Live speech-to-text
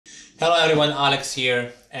Hello everyone, Alex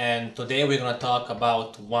here, and today we're gonna talk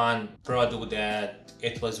about one product that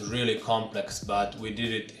it was really complex, but we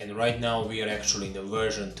did it, and right now we are actually in the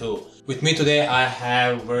version 2. With me today I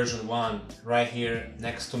have version 1 right here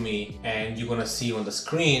next to me, and you're gonna see on the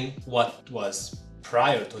screen what was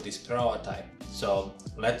prior to this prototype. So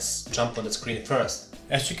let's jump on the screen first.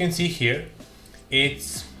 As you can see here,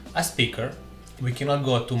 it's a speaker. We cannot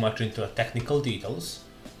go too much into the technical details,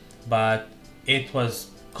 but it was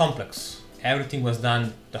complex. Everything was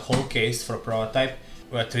done, the whole case for a prototype,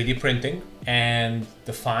 were 3D printing, and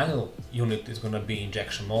the final unit is going to be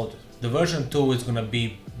injection molded. The version 2 is going to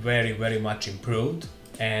be very much improved,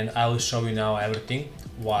 and I will show you now everything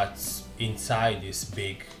what's inside this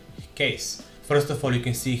big case. First of all, you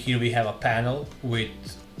can see here we have a panel with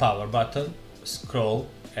power button, scroll,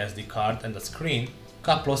 SD card and the screen,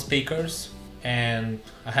 couple of speakers and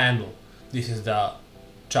a handle. This is the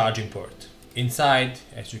charging port. Inside,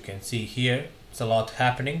 as you can see here, it's a lot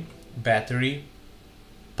happening. Battery,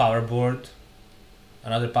 power board,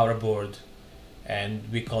 another power board, and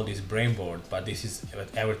we call this brain board, but this is what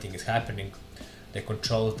everything is happening. They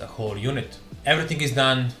control the whole unit. Everything is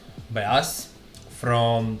done by us,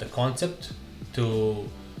 from the concept to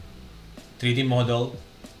 3D model,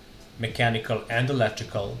 mechanical and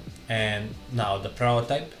electrical, and now the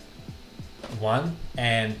prototype 1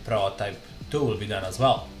 and prototype 2 will be done as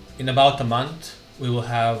well. In about a month we will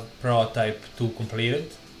have prototype 2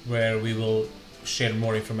 completed, where we will share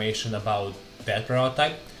more information about that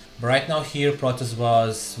prototype. But right now here process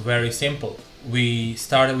was very simple. We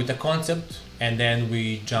started with a concept and then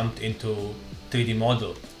we jumped into 3D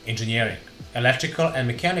model engineering. Electrical and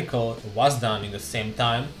mechanical was done in the same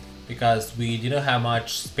time because we didn't have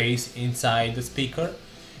much space inside the speaker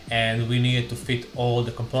and we needed to fit all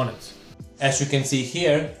the components. As you can see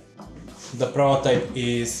here, the prototype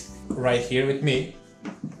is right here with me.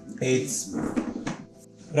 It's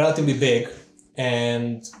relatively big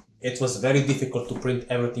and it was very difficult to print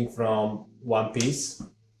everything from one piece.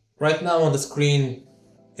 Right now on the screen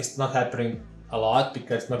it's not happening a lot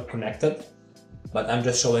because it's not connected, but I'm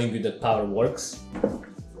just showing you that power works.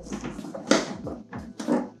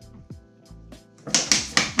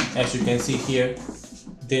 As you can see here,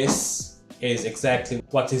 this is exactly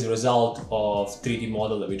what is the result of 3D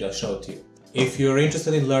model that we just showed you. If you're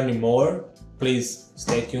interested in learning more, please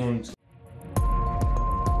stay tuned